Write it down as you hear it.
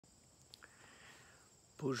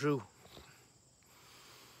Bonjour.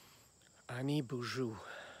 Ani bonjour.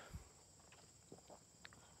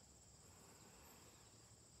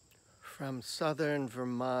 From southern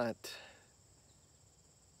Vermont,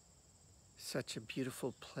 such a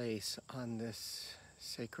beautiful place on this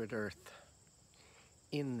sacred earth,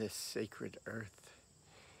 in this sacred earth,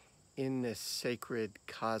 in this sacred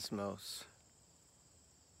cosmos.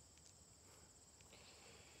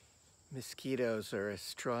 Mosquitoes are as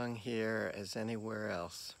strong here as anywhere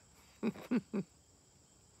else.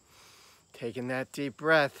 Taking that deep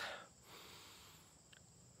breath.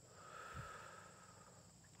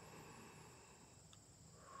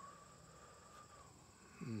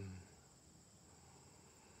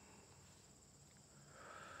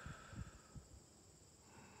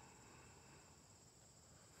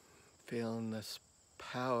 Feeling this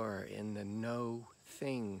power in the no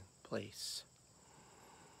thing place.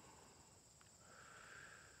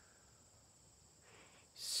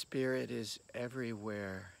 Spirit is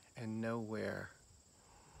everywhere and nowhere.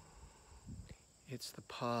 It's the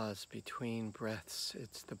pause between breaths.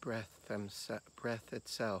 It's the breath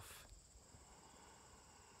itself.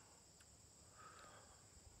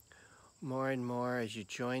 More and more as you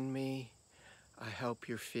join me, I hope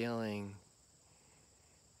you're feeling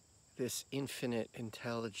this infinite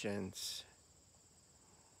intelligence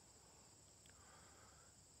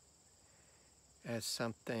as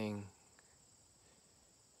something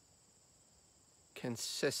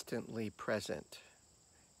consistently present,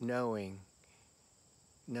 knowing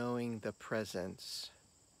the presence,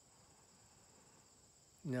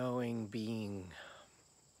 knowing being.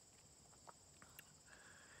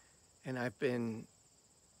 And I've been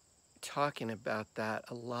talking about that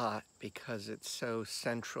a lot because it's so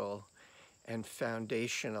central and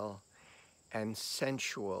foundational and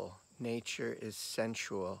sensual. Nature is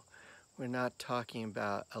sensual. We're not talking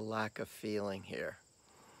about a lack of feeling here.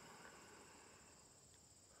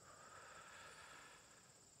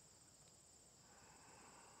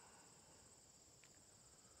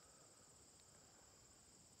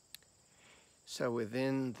 So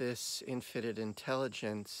within this infinite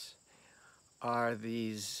intelligence are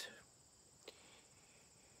these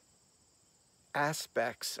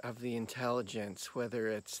aspects of the intelligence, whether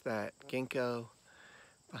it's that ginkgo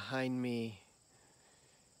behind me,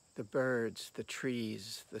 the birds, the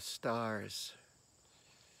trees, the stars.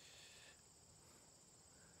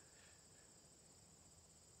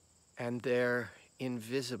 And they're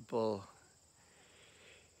invisible,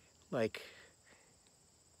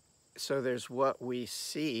 so there's what we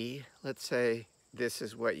see. Let's say this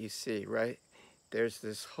is what you see, right? There's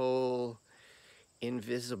this whole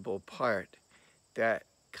invisible part that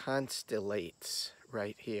constellates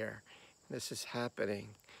right here. This is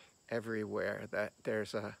happening everywhere, that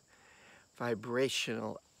there's a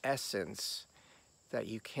vibrational essence that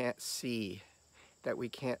you can't see, that we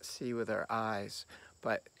can't see with our eyes,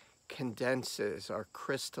 but condenses or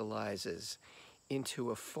crystallizes into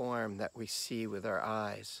a form that we see with our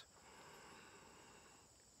eyes.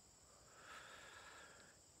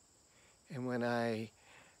 And when I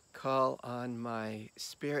call on my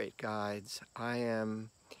spirit guides, I am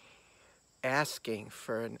asking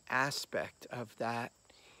for an aspect of that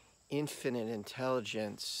infinite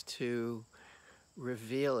intelligence to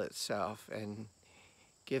reveal itself and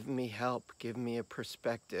give me help, give me a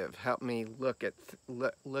perspective, help me look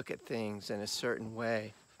at things in a certain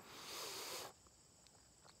way.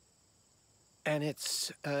 And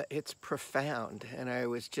it's profound. And I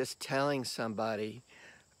was just telling somebody,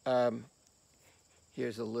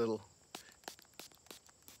 here's a little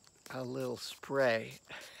spray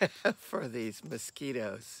for these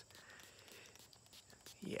mosquitoes.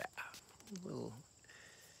 Yeah,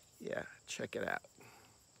 check it out.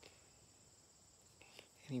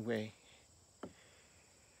 Anyway,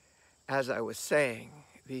 as I was saying,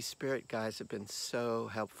 these spirit guides have been so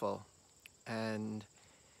helpful, and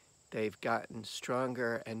they've gotten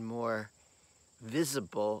stronger and more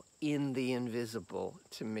visible in the invisible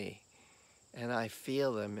to me. And I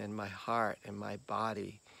feel them in my heart and my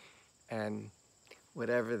body, and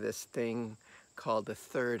whatever this thing called the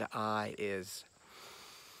third eye is.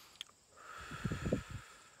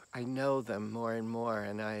 I know them more and more,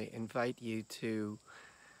 and I invite you to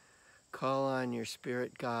call on your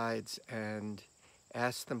spirit guides and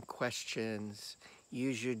ask them questions,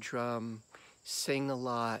 use your drum, sing a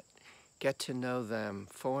lot, get to know them,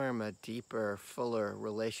 form a deeper, fuller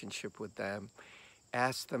relationship with them.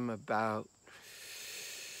 Ask them about,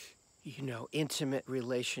 intimate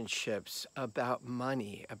relationships, about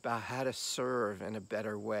money, about how to serve in a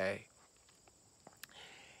better way.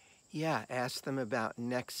 Yeah, ask them about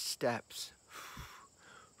next steps.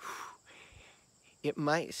 It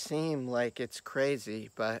might seem like it's crazy,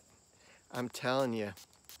 but I'm telling you,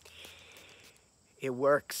 it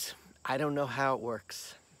works. I don't know how it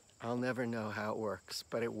works. I'll never know how it works,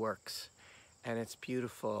 but it works. And it's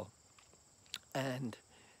beautiful. And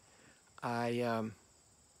I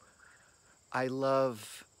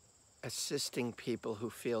love assisting people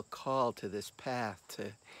who feel called to this path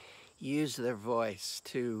to use their voice,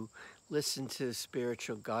 to listen to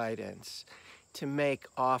spiritual guidance, to make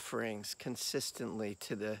offerings consistently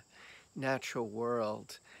to the natural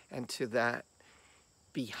world and to that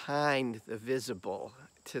behind the visible,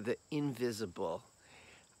 to the invisible,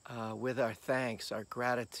 with our thanks, our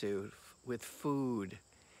gratitude, with food.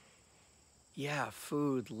 Yeah,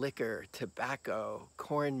 food, liquor, tobacco,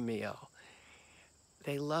 cornmeal.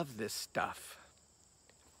 They love this stuff.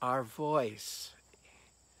 Our voice.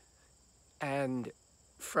 And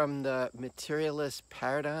from the materialist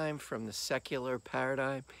paradigm, from the secular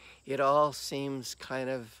paradigm, it all seems kind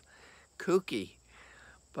of kooky.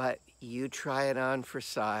 But you try it on for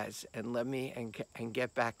size and let me and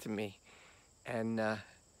get back to me. And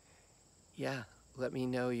yeah, let me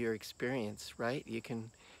know your experience, right? You can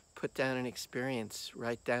put down an experience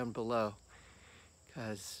right down below,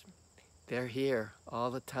 because they're here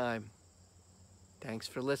all the time. Thanks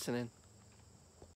for listening.